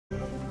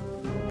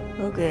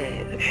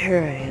Okay,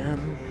 here I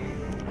am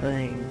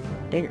playing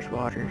Dangerous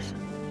Waters.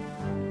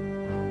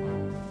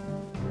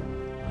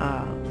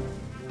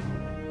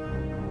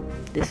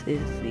 This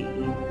is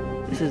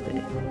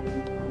the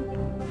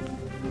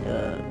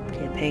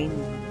campaign,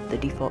 the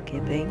default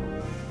campaign,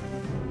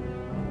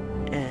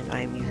 and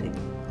I am using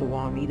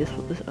LWAMI.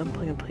 I'm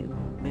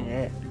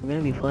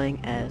gonna be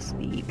playing as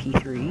the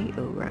P-3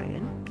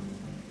 Orion,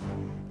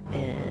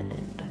 and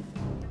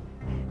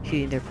you can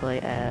either play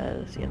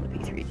as the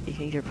P-3. You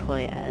can either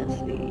play as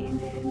the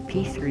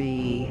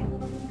P-3,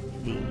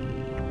 the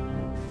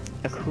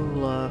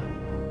Akula,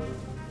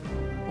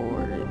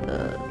 or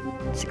the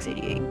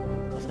 688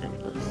 Los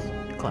Angeles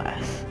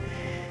class.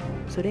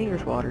 So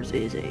Dangerous Waters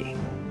is a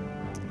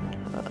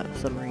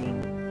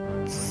submarine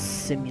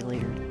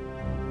simulator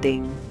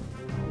thing,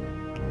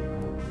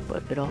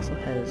 but it also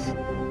is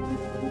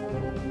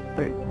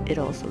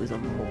a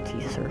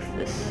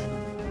multi-surface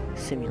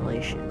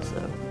simulation.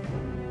 So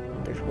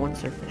there's one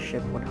surface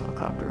ship, one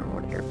helicopter, and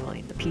one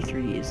airplane. The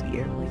P-3 is the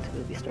airplane, so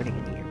we'll be starting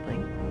in the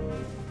airplane.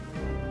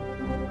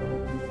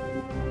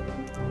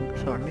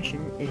 So our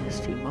mission is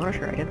to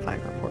monitor, identify,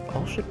 and report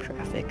all ship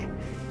traffic,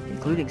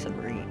 including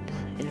submarines,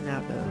 in and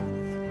out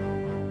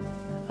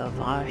of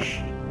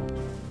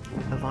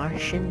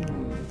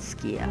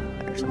Avashinskia,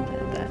 or something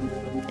like that,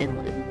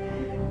 inlet.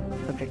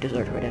 Objectives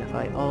are to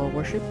identify all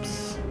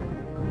warships,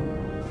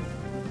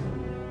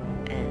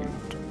 and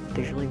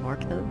visually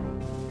mark them,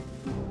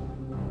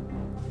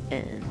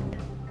 and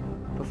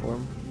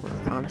perform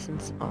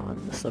reconnaissance on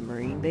the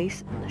submarine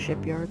base and the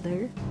shipyard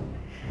there.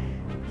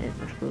 And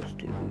we're supposed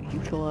to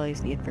utilize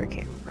the infrared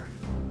camera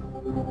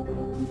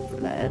for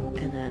that,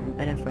 and then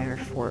identify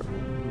for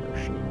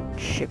motion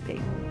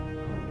shipping.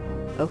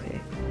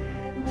 Okay,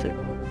 so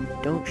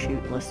don't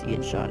shoot unless you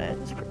get shot at,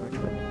 is pretty much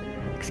what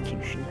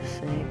execution is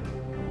saying.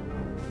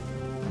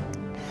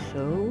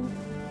 So,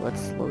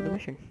 let's load the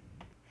mission.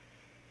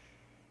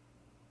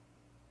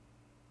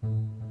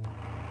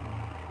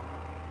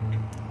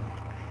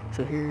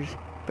 So here's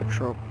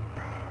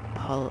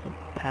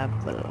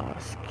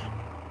Petropavlovsk,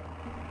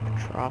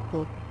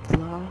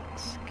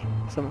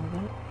 something like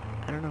that.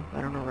 I don't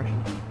know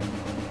Russian.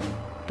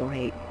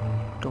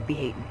 Don't be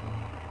hating.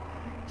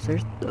 So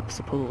there's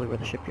supposedly where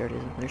the shipyard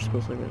is, and there's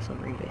supposedly where the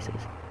submarine base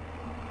is.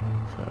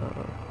 So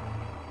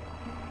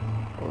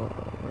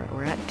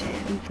we're at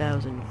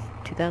 2,000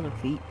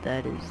 feet.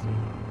 That is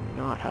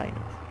not high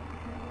enough.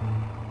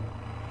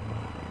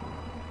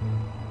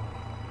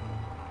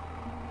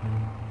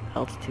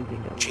 Altitude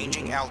being done.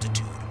 Changing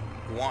altitude.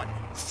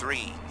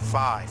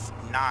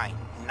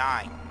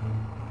 13599.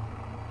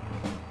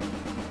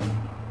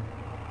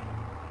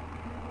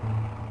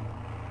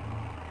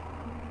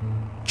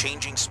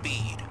 Changing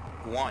speed.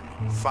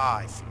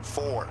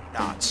 154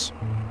 knots.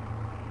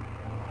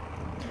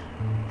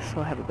 So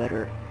I have a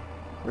better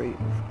rate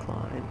of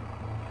climb.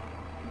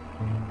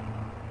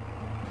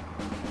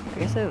 I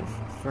guess I have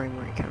frame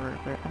rate counter,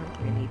 but I don't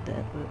really need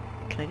that. But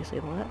can I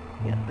disable that?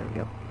 Yeah, there we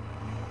go.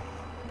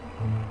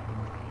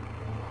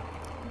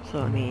 So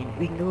I mean,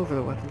 we can go over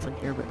the weapons on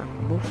here, but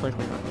I'm most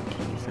likely not going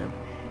to use them.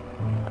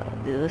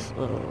 This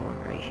little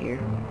one right here.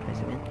 Can I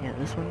zoom in? Yeah,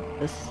 this one, and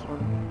this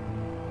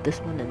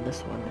one, and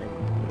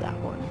that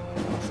one,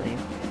 all the same,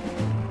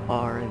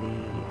 are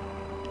the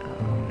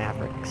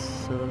Mavericks.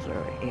 So those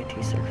are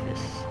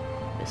anti-surface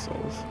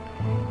missiles.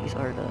 These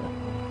are the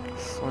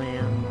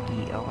Slam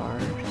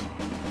ERs.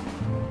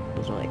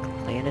 Those are like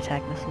land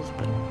attack missiles,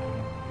 but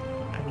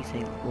I'm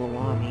using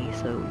LWAMI,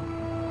 so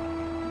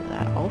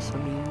that also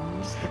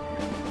means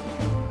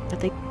that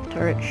they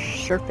target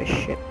surface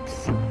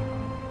ships.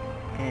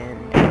 And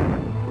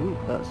ooh,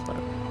 that was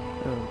fun.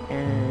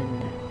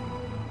 And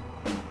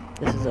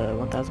this is a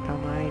 1,000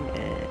 pound mine,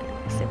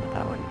 and same with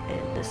that one.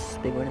 And this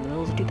big one in the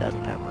middle is a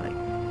 2,000 pound mine.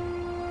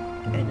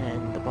 And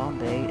then the bomb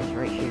bay is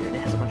right here, and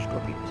it has a bunch of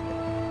torpedoes in it.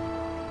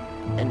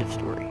 End of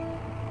story.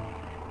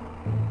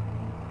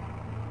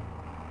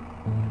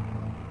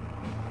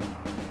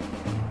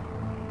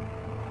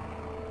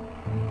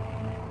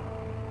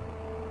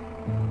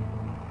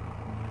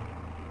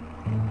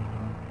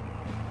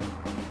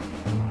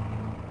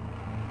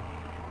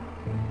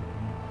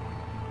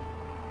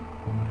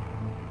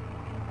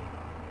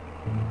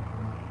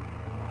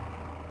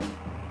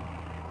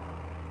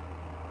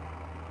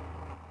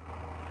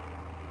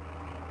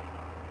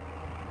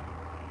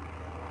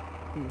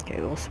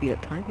 Okay, we'll speed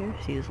up time here.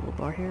 See this little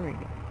bar here? We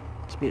can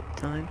speed up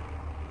time.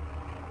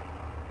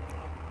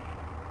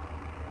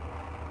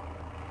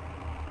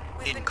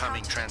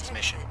 Incoming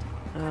transmission.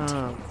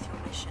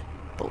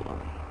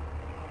 Baloney.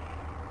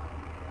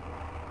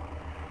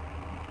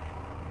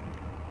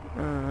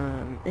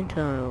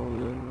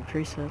 Intel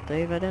preset,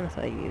 they've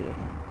identified you.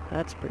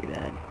 That's pretty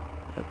bad.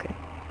 Okay.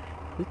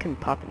 We can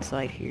pop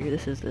inside here.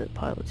 This is the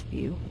pilot's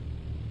view.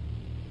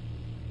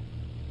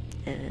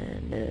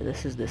 And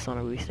this is the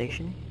sonar buoy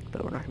station,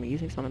 but we're not going to be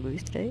using sonar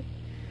buoys today.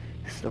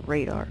 This is the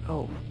radar.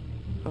 Oh,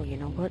 you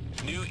know what?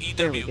 New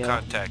EW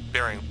contact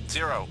bearing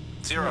 0,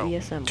 0,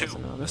 ESM 2.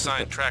 wasn't on.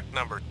 Assigned track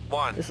number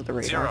 1, This is the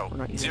radar. 0, We're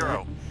not using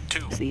 0,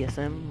 that. 2. It's the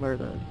ESM where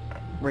the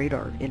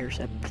radar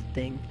intercept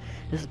thing.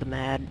 This is the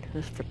MAD.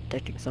 This is for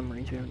detecting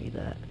submarines. We don't need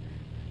that.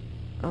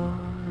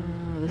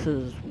 This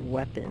is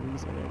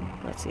weapons, and then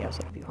that's the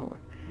outside view. Hold on.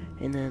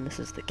 And then this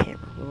is the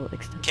camera. We'll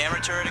extend.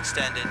 Camera turret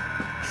extended.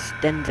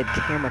 Extend the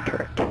camera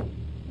turret.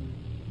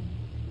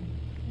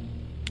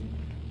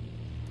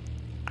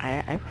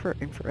 I prefer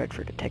infrared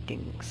for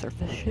detecting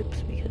surface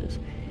ships because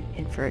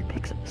infrared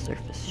picks up the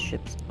surface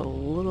ships a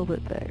little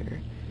bit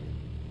better.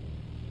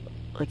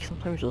 Like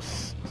sometimes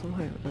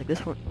like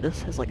this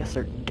has like a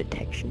certain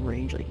detection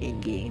range like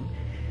in game,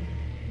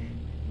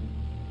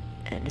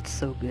 and it's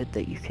so good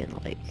that you can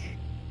like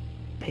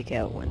pick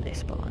out when they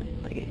spawn.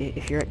 Like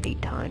if you're at 8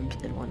 times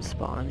and one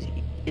spawns,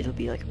 it'll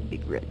be like a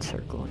big red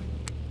circle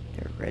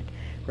or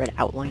red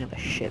outline of a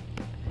ship,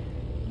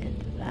 and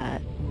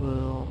that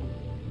will.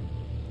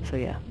 So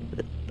yeah,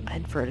 the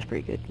infrared is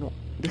pretty good. No,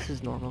 this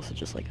is normal, so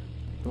just like a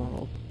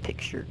normal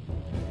picture.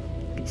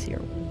 You can see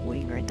our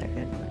wing right there,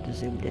 and we're just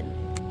zoomed in.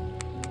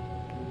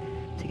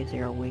 So you can see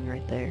our wing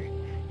right there.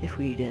 If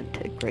we didn't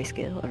take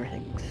grayscale,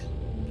 everything's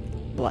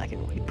black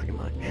and white pretty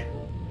much.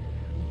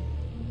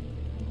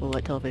 Low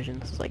light television,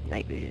 this is like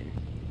night vision.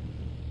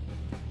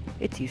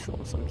 It's useful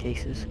in some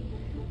cases.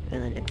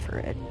 And then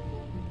infrared.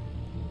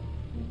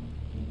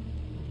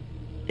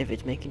 If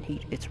it's making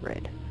heat, it's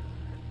red.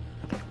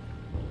 Okay.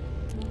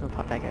 We'll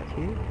pop back out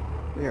here.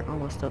 We are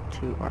almost up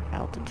to our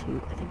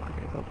altitude. I think we're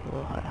gonna go up a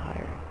little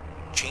higher.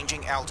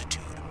 Changing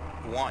altitude.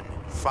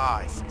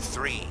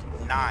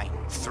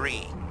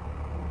 15393.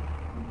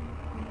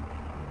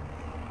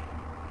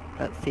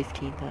 About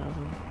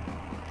 15,000.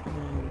 And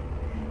then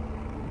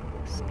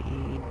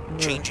speed.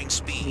 Changing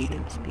speed.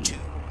 Medium speed.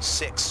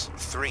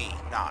 263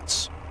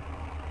 knots.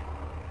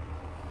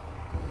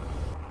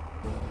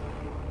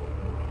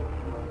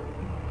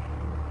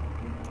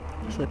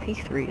 So the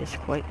P-3 is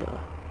quite the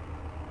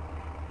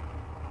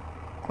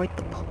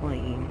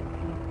plane.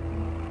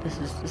 This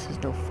is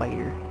no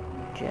fighter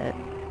jet.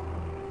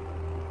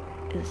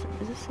 Is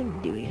this thing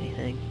doing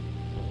anything?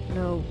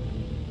 No,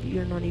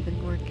 you're not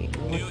even working.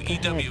 What New the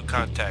EW heck?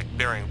 contact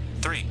bearing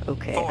 3,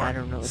 Okay, 4, I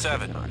don't know what's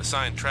 7. going on.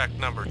 Assigned track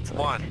number It's like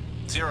 1,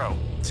 0,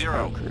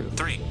 0, crew.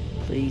 3.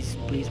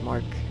 Please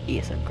mark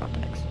ESM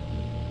contacts.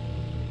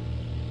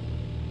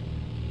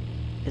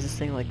 Is this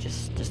thing like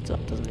just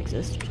doesn't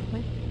exist or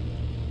something?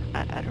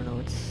 I don't know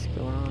what's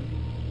going on.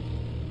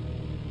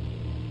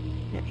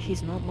 Yeah,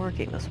 he's not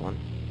marking this one.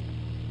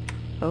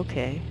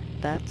 Okay,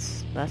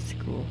 that's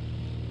cool.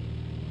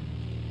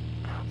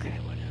 Okay,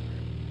 whatever.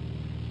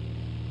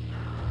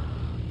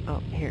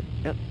 Oh, here.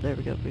 Yep, there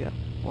we go. We got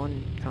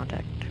one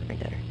contact right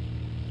there.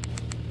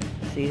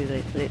 See,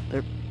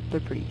 they're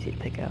pretty easy to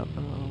pick out.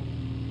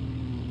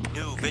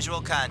 New Okay.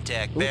 visual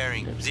contact Ooh,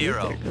 bearing there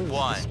 0, goes.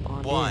 1,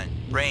 Spawned 1, in.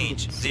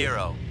 range You can see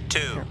 0, 2,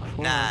 before,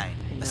 9.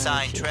 and now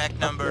Assigned it's track up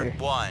number there.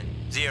 1,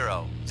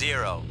 0,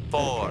 0,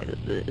 4. Okay,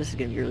 this is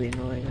gonna be really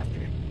annoying after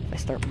I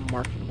start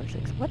marking number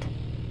 6. What?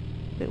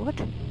 Wait, what?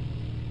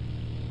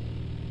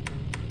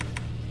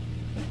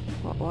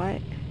 Why?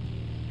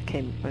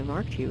 Okay, I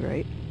marked you,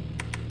 right?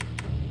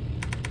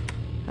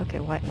 Okay,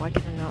 why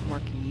can I not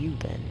mark you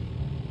then?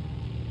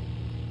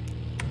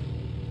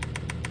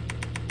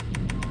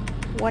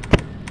 What?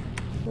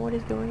 What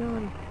is going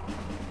on?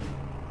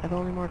 I've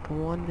only marked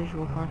one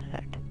visual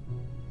contact.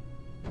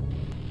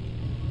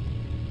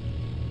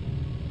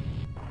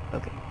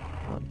 Okay,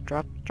 well,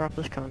 drop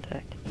this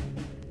contact.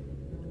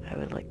 I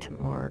would like to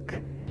mark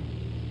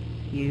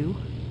you.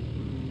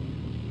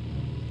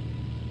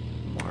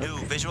 Mark. New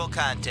visual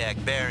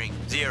contact bearing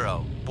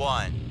 0,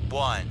 1,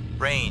 1,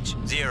 range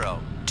 0,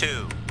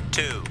 2,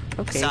 2.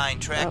 Okay,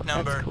 Assigned track that's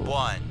number cool.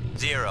 1,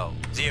 0,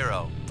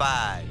 0,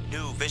 5.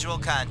 New visual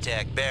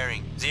contact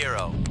bearing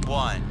 0,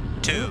 1,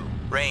 2,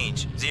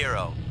 range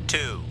 0,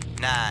 2,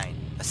 9.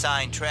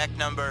 Assigned track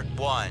number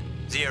 1,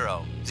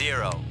 0,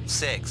 0,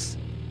 6.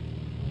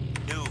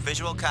 New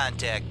visual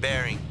contact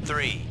bearing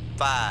 3,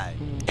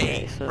 5,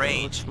 Okay, 8. so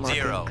Range let's mark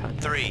 0,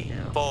 contact 3, right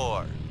now.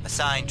 4.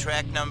 Assigned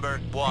track number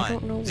I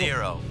don't know 1,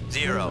 0, what is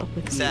 0, up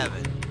with you.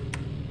 7.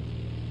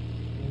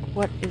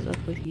 What is up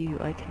with you?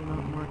 I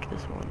cannot mark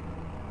this one.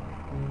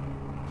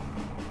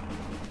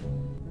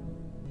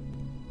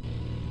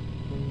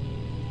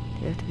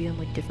 Do you have to be on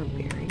like different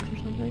bearings or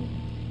something?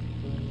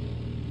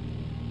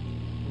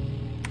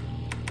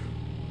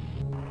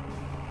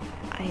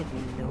 I have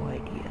no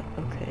idea.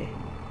 Okay.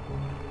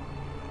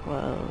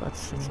 Well,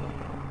 that's not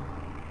wrong.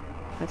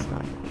 That's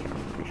not gonna be our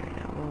bridge right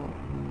now.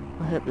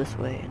 We'll head this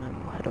way and then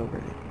we'll head over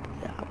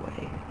that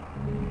way.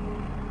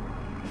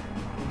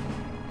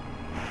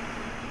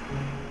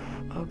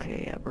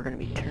 Okay, yeah, we're gonna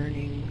be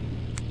turning.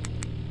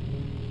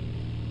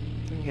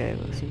 Okay,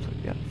 well, it seems like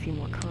we got a few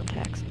more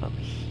contacts up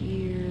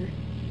here.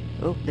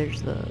 Oh,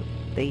 there's the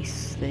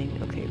base thing.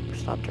 Okay,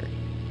 stop turning.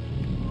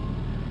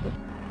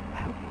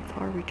 How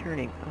far are we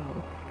turning?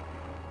 Oh,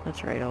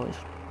 that's right, always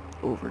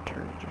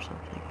overturns or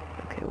something.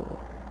 Okay, we'll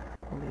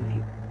move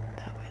you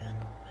that way then.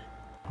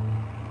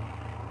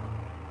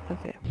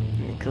 Okay,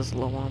 because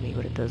LWAMI,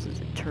 what it does is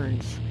it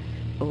turns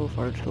a little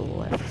farther to the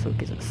left, so it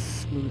gives a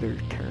smoother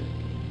turn.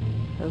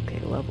 Okay,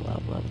 level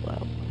out, level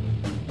out.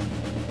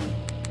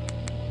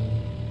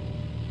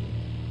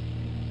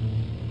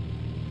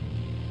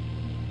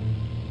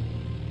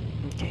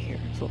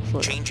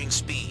 Slow down. Changing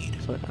speed.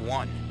 Slow down.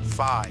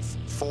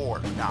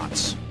 154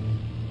 knots.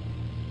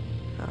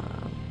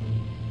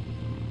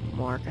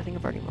 Mark, I think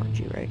I've already marked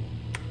you, right?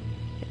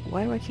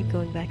 Why do I keep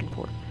going back and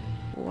forth?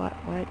 What?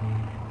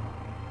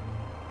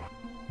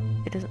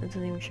 It doesn't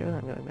even show that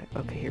I'm going back.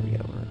 Okay, here we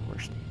go. We're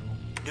stable.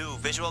 New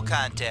visual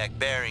contact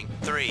bearing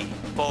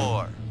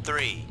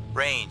 343.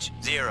 Range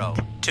 0,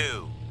 2,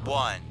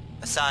 1.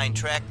 Assigned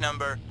track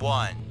number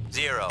 1,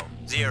 0,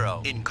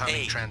 0, Incoming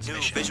 8.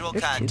 transmission. New visual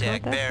There's two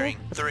contact contacts bearing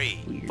there? That's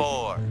 3, weird.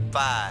 4,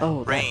 5.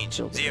 Oh, that range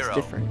building is 0,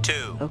 different.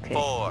 2, Okay.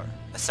 4.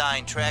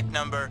 Assigned track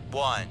number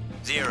 1,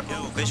 0.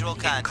 New visual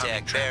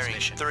contact bearing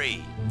transmission.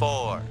 3,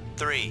 4,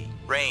 3.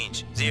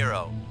 Range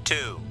 0,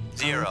 2,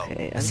 0.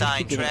 Okay, I'm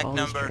Assigned just track getting all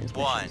number these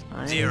 1,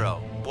 transmissions.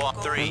 0, 1,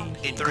 3,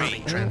 Incoming 3,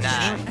 9.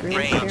 transmission. Range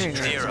Great 0,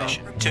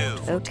 transmission. 2,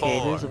 Okay,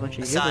 4. there's a bunch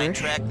of Assigned gibberish.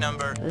 track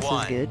number This is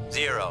 1, good.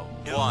 0,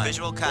 1.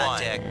 Visual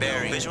contact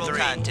bearing visual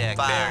contact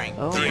bearing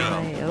Oh 0,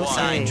 my, 1.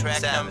 Assigned okay.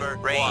 track number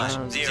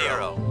range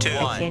 0, 2,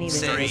 I can't even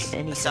 6. make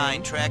anything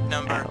Assigned track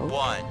number out.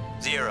 1,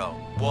 0,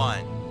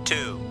 1,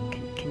 2.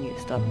 Can you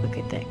stop?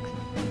 Okay, thanks.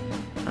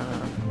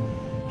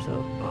 So,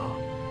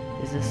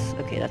 is this...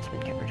 Okay, that's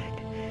been countertacted.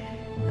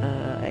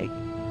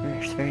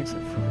 Experience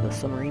of the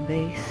submarine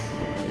base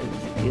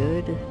is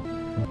good.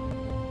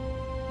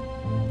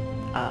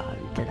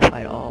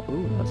 Identified all...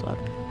 Ooh, that was loud.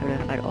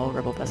 Identified all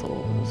rebel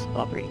vessels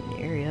operating in the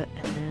area,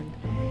 and then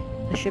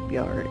the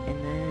shipyard,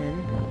 and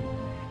then...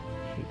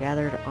 We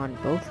gathered on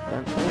both of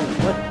them. Oh,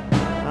 what?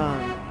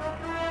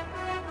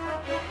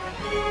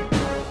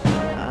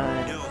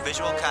 New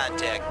visual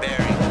contact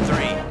bearing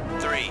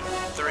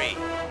 333.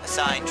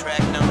 Assigned track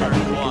number That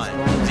music 1,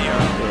 is 0,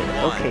 wrong. Good.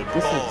 1, Okay,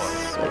 this 4.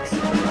 is like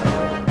super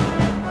loud.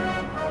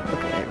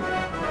 Okay, there we go.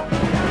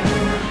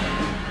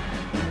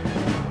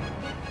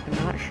 I'm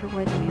not sure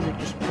why the music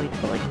just played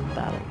for like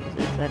battle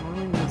music. That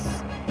normally means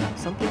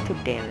something took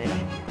damage,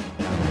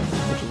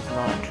 which is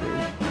not true.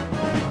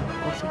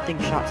 Or something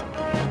shot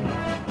something at me.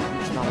 I'm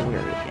just not aware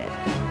of it yet.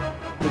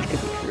 Which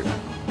could be true.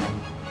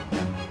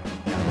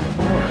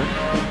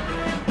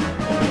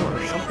 Or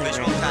New something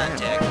visual ran around.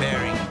 contact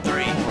bearing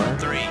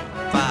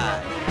 335.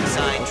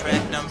 Assigned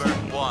track number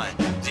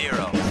 1,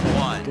 0,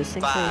 1, This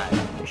thing 5.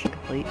 says mission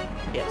complete?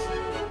 Yes.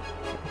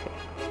 Okay.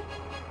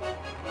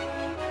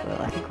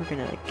 Well, I think we're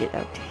gonna like, get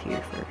out to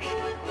here first.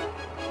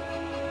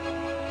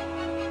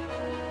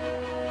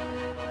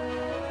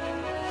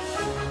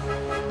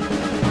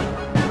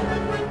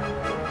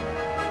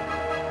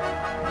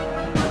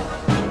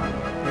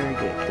 Very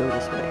good. Go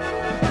this way.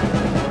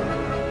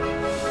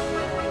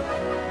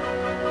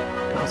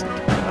 Awesome.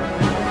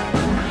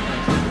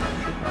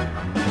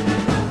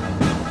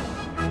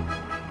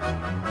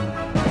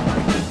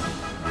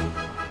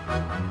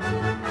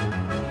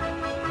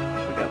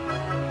 We go.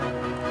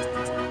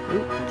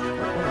 Ooh,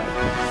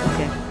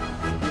 okay.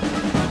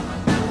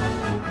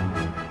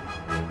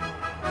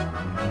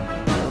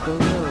 Go, go,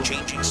 go.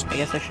 Changing speed. I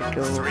guess I should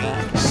go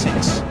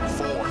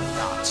 364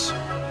 knots.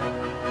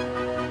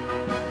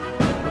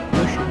 We're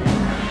pushing it.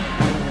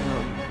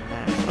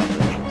 Max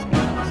operation speed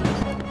process.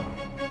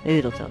 Maybe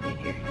it'll tell me in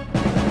here. I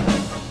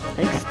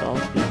think stall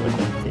speed is like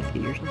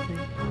 150 or something.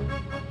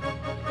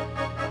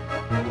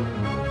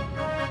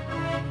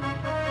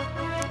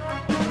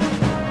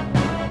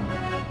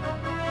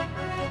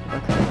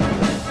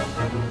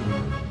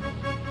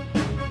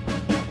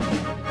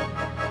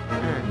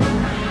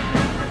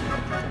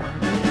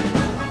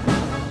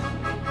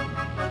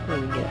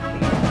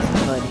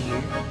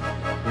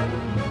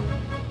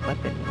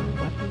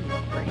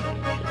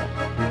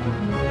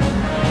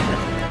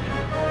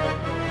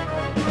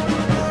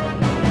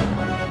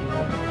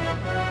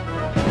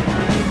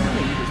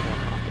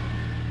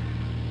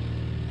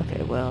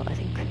 Okay, well, I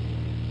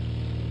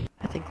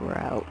think we're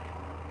out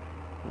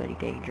of any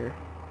danger.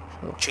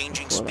 So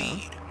Changing slow down.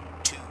 speed.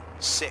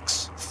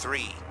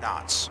 263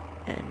 knots.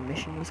 And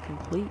mission was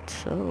complete,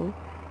 so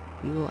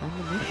we will end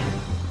the mission.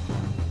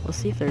 We'll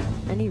see if there's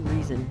any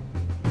reason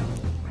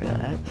for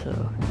that, so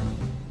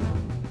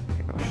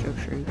here, I'll show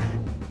truth.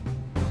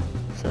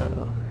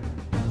 So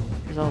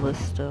here's all this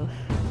stuff.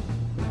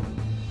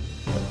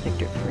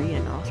 Victor 3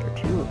 and Oscar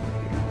 2 over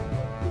here.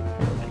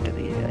 And Victor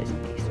these guys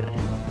and these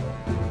guys.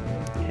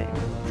 Okay,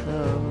 so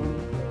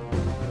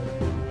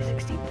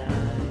 16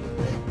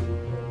 times.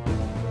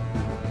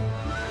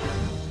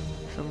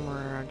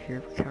 Somewhere around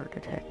here counter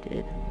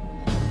detected.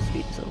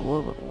 Speed is a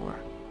little bit more.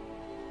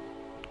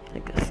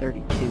 Like a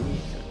 32. So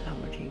how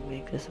much you can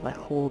make this if I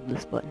hold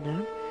this button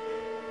down?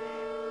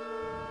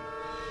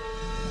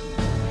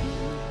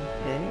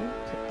 Okay,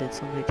 so did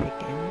somebody take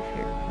damage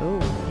here? Oh,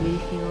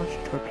 he launched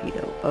a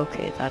torpedo.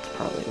 Okay, that's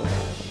probably what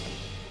happened.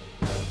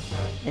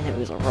 And it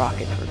was a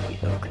rocket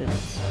torpedo,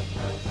 cause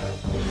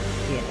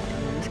yeah,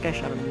 and then this guy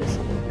shot a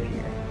missile over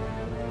here.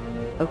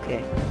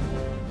 Okay,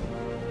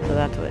 so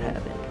that's what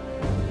happened.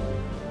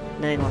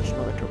 And then he launched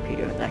another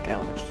torpedo, and that guy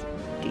launched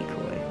a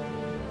decoy.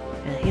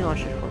 And he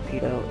launched a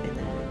torpedo, and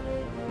then...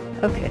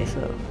 Okay, so...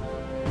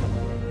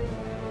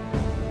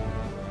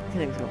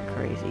 Everything's going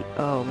crazy.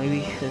 Oh, maybe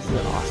because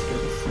the Oscar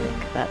was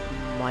sick. That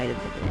might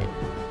have been it.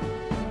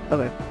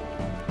 Okay.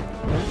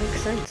 That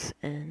makes sense.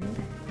 And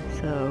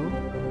so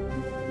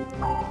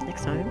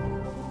next time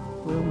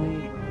we'll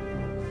be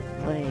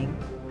playing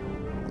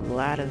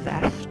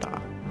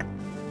Vladivostok.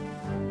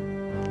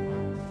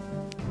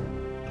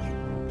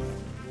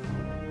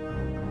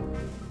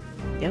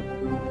 Yep.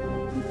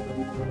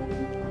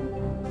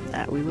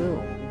 That we will.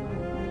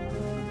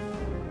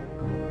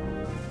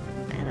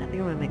 And I think I'm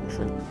gonna make this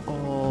an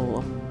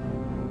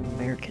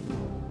all-American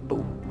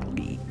boat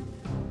league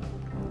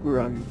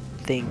run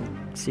thing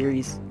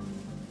series.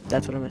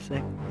 That's what I'm gonna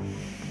say.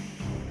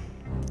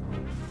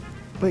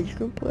 But you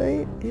can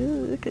play,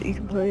 yeah, you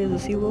can play as a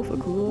sea wolf, a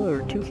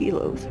kula, or 2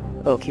 kilos.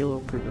 Oh, kilo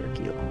per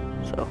kilo.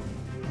 So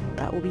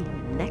that will be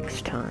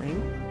next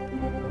time.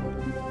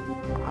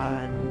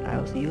 And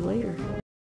I'll see you later.